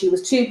Jill she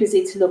was too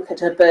busy to look at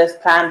her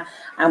birth plan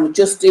and would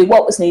just do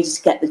what was needed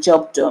to get the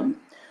job done.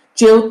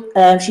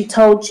 She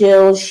told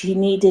Jill she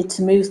needed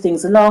to move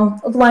things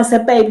along, otherwise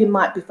her baby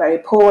might be very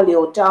poorly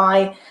or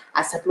die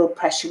as her blood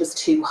pressure was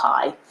too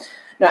high.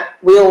 Now,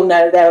 we all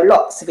know there are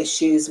lots of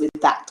issues with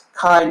that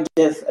kind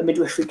of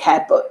midwifery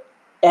care, but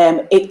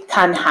it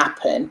can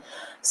happen.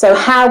 So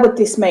how would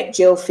this make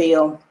Jill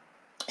feel?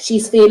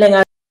 She's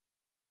feeling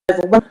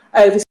overwhelmed,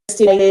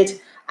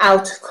 overstimulated,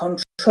 out of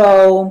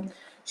control.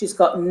 She's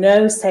got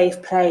no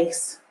safe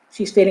place.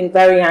 She's feeling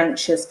very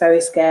anxious,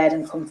 very scared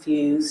and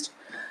confused.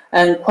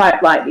 And quite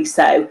rightly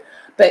so.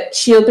 But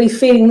she'll be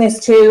feeling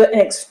this to an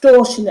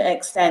extortionate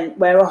extent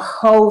where her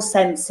whole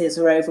senses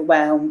are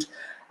overwhelmed.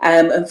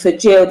 And for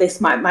Jill,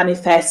 this might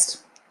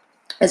manifest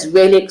as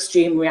really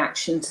extreme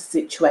reaction to the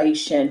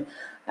situation,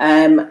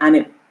 and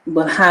it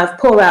will have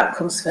poor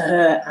outcomes for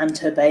her and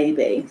her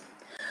baby.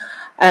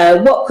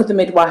 What could the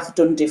midwife have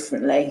done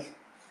differently?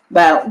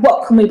 Well,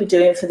 what can we be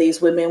doing for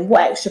these women?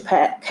 What extra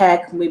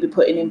care can we be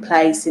putting in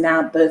place in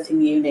our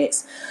birthing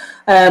units?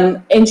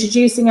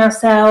 Introducing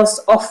ourselves,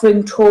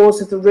 offering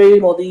tours of the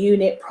room or the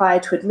unit prior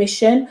to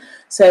admission,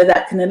 so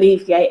that can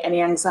alleviate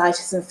any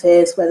anxieties and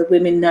fears where the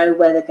women know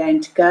where they're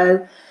going to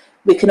go.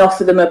 We can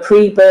offer them a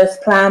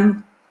pre-birth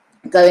plan,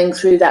 going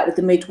through that with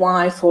the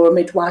midwife or a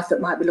midwife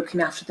that might be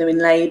looking after them in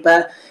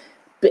labour.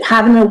 But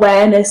having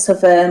awareness of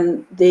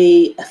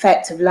the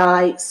effect of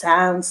light,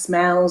 sound,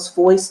 smells,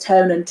 voice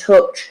tone and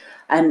touch,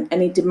 and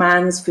any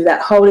demands through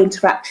that whole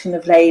interaction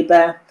of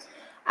labour.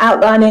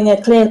 Outlining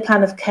a clear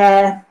plan of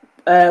care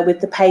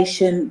with the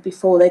patient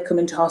before they come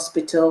into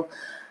hospital,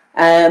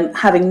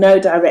 having no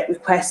direct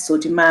requests or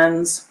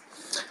demands,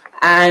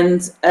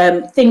 and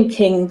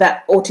thinking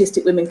that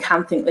autistic women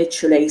can think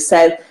literally.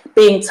 So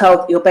being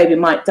told that your baby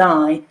might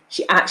die,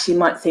 she actually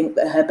might think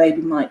that her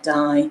baby might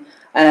die.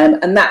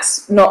 And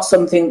that's not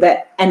something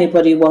that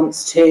anybody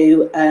wants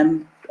to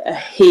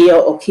hear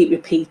or keep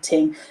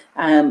repeating,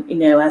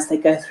 as they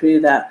go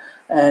through that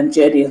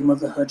journey of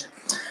motherhood.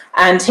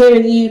 And here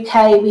in the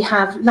UK, we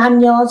have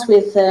lanyards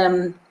with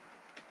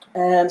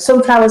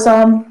sunflowers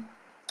on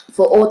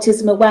for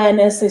autism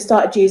awareness. They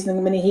started using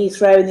them in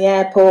Heathrow in the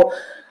airport,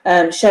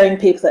 showing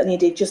people that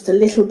needed just a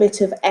little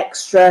bit of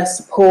extra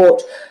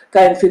support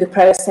going through the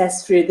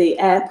process through the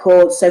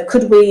airport. So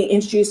could we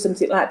introduce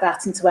something like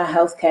that into our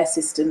healthcare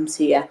systems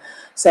here?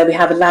 So we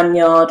have a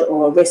lanyard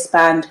or a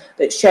wristband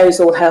that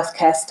shows all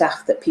healthcare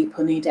staff that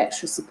people need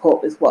extra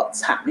support with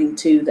what's happening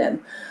to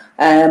them.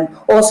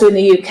 Also in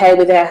the UK,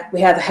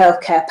 we have a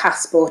healthcare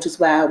passport as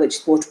well, which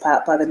is brought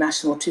about by the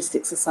National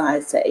Autistic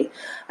Society,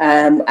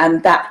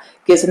 and that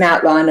gives an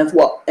outline of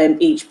what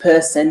each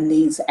person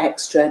needs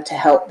extra to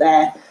help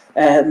their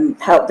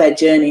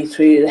journey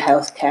through the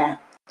healthcare.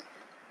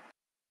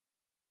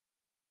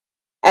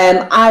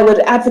 I would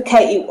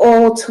advocate you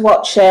all to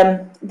watch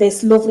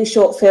this lovely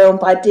short film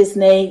by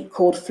Disney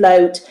called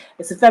Float.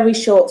 It's a very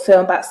short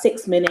film, about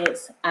 6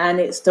 minutes, and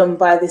it's done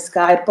by this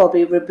guy,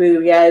 Bobby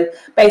Roburio,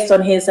 based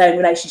on his own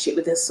relationship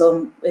with his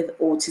son with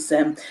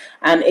autism.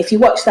 And if you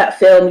watch that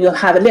film, you'll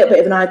have a little bit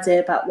of an idea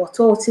about what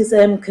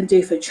autism can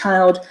do for a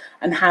child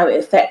and how it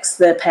affects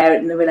the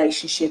parent in the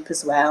relationship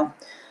as well.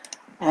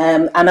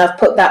 And I've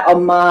put that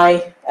on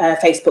my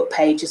Facebook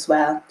page as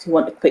well, if you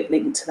want a quick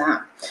link to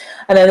that.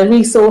 And then the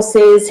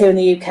resources here in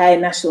the UK,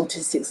 National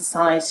Autistic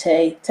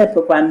Society,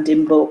 Temple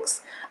Grandin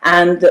books,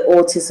 and the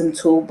Autism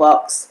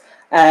Toolbox,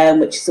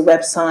 which is a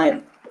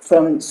website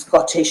from the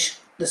Scottish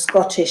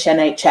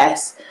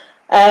NHS,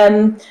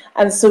 and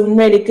some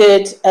really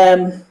good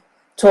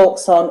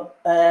talks on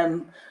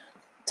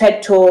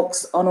TED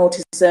Talks on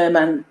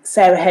autism, and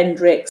Sarah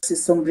Hendricks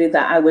is somebody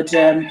that I would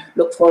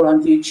look for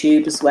on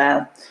YouTube as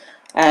well.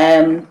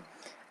 And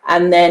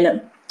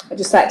then I'd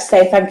just like to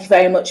say thank you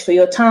very much for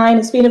your time.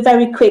 It's been a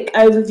very quick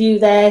overview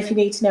there. If you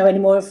need to know any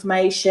more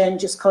information,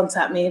 just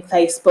contact me on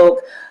Facebook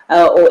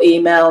or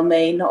email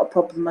me, not a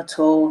problem at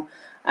all.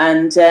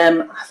 And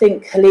I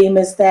think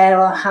Halima's there.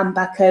 I'll hand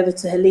back over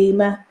to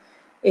Halima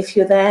if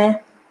you're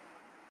there.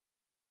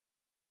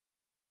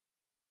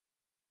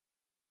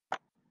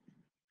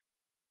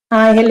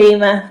 Hi,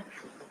 Halima.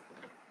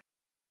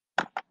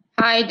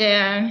 Hi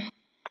there.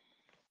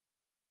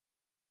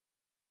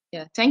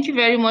 Yeah, thank you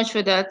very much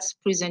for that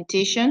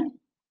presentation.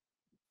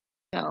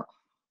 Yeah.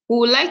 We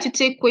would like to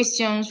take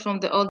questions from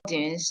the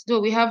audience, though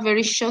we have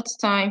very short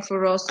time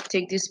for us to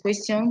take this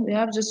question. We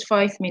have just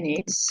 5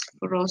 minutes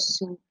for us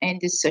to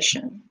end this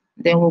session.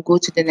 Then we'll go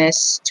to the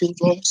next 2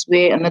 rooms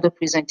where another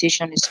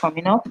presentation is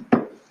coming up.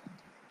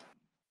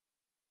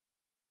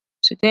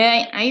 So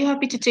Diane, are you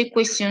happy to take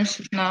questions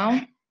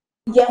now?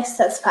 Yes,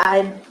 that's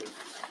fine.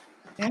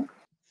 Okay.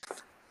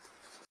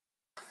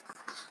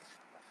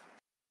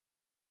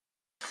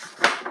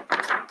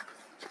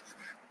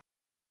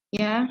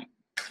 Yeah.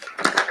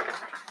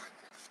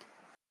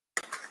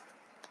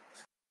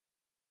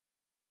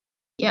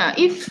 Yeah,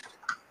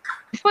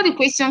 before the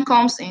question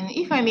comes in,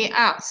 if I may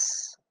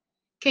ask,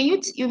 can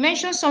you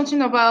mentioned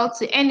something about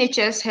the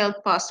NHS health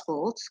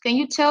passport. Can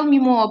you tell me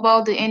more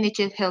about the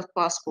NHS health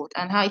passport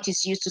and how it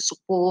is used to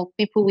support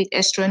people with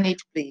extra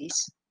needs,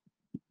 please?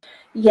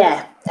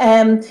 Yeah,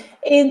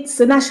 it's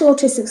the National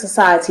Autistic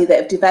Society that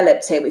have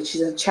developed it, which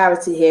is a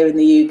charity here in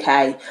the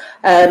UK.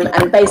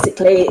 And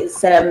basically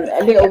it's a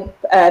little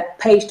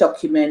page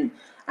document,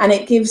 and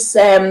it gives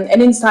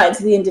an insight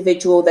into the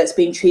individual that's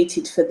been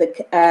treated for the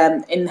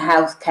in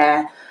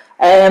healthcare.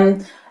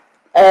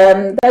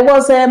 There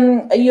was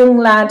a young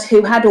lad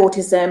who had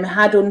autism,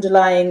 had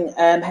underlying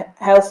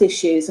health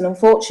issues, and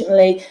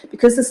unfortunately,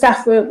 because the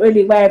staff weren't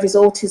really aware of his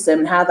autism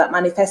and how that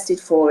manifested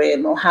for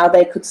him or how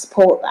they could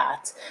support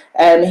that,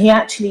 he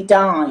actually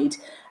died.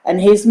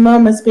 And his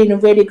mum has been a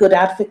really good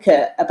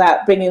advocate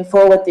about bringing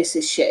forward this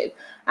issue,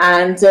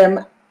 and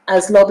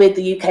has lobbied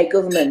the UK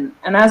government.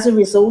 And as a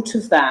result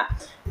of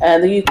that,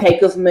 the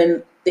UK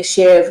government this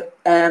year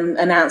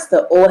announced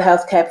that all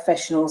healthcare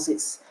professionals,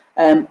 it's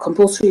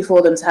compulsory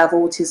for them to have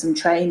autism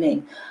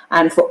training,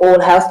 and for all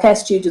healthcare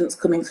students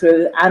coming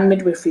through and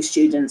midwifery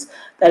students,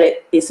 that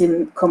it is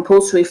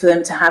compulsory for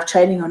them to have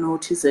training on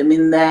autism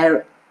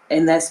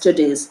in their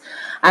studies.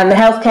 And the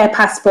healthcare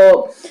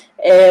passport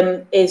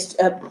is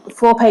a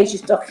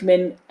 4-page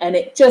document, and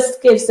it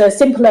just gives a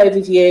simple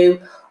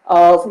overview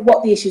of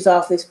what the issues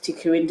are for this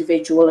particular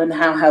individual and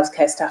how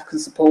healthcare staff can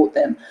support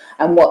them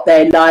and what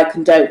they like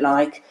and don't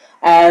like.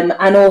 And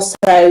also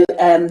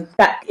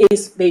that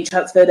is being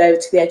transferred over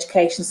to the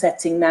education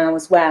setting now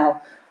as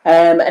well.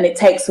 And it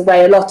takes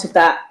away a lot of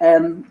that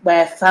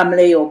where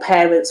family or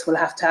parents will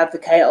have to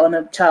advocate on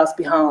a child's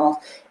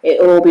behalf.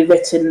 It will all be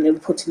written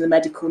and put in the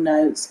medical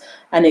notes,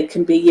 and it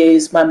can be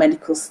used by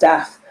medical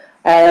staff.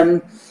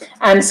 And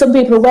some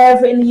people are aware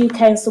of it in the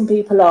UK and some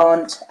people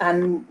aren't,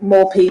 and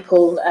more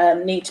people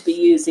need to be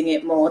using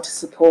it more to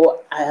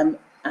support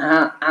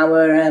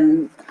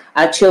our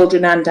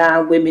children and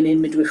our women in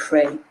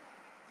midwifery.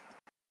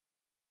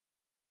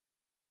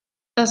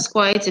 That's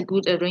quite a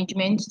good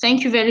arrangement.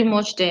 Thank you very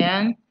much,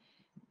 Diane.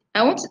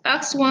 I want to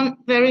ask one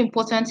very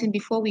important thing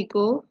before we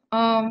go.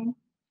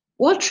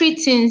 What 3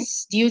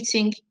 things do you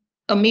think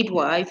a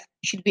midwife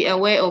should be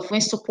aware of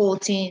when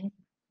supporting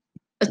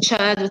a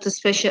child with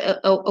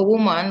a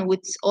woman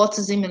with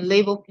autism in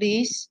labor,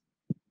 please?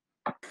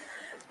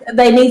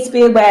 They need to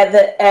be aware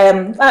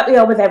that, like we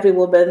are with every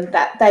woman,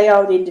 that they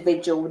are an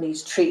individual. We need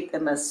to treat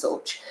them as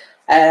such.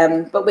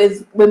 But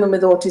with women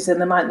with autism,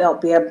 they might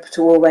not be able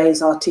to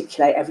always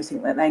articulate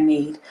everything that they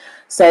need.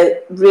 So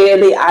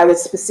really, I would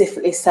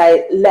specifically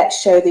say,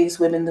 let's show these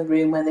women the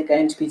room where they're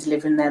going to be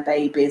delivering their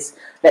babies.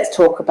 Let's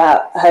talk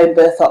about home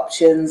birth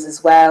options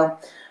as well.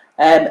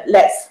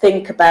 Let's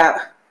think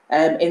about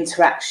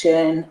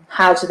interaction.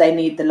 How do they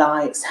need the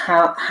lights?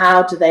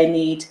 How do they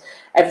need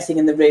everything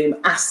in the room?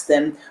 Ask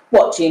them,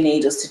 what do you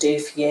need us to do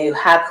for you?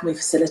 How can we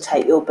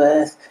facilitate your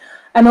birth?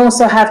 And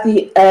also have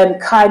the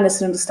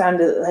kindness and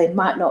understanding that they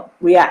might not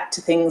react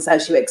to things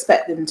as you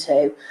expect them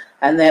to,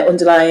 and their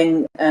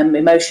underlying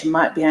emotion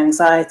might be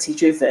anxiety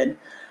driven,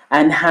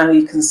 and how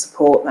you can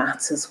support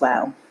that as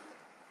well.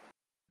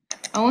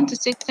 I want to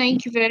say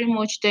thank you very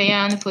much,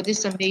 Diane, for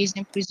this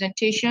amazing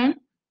presentation.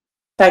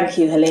 Thank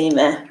you,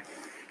 Halima.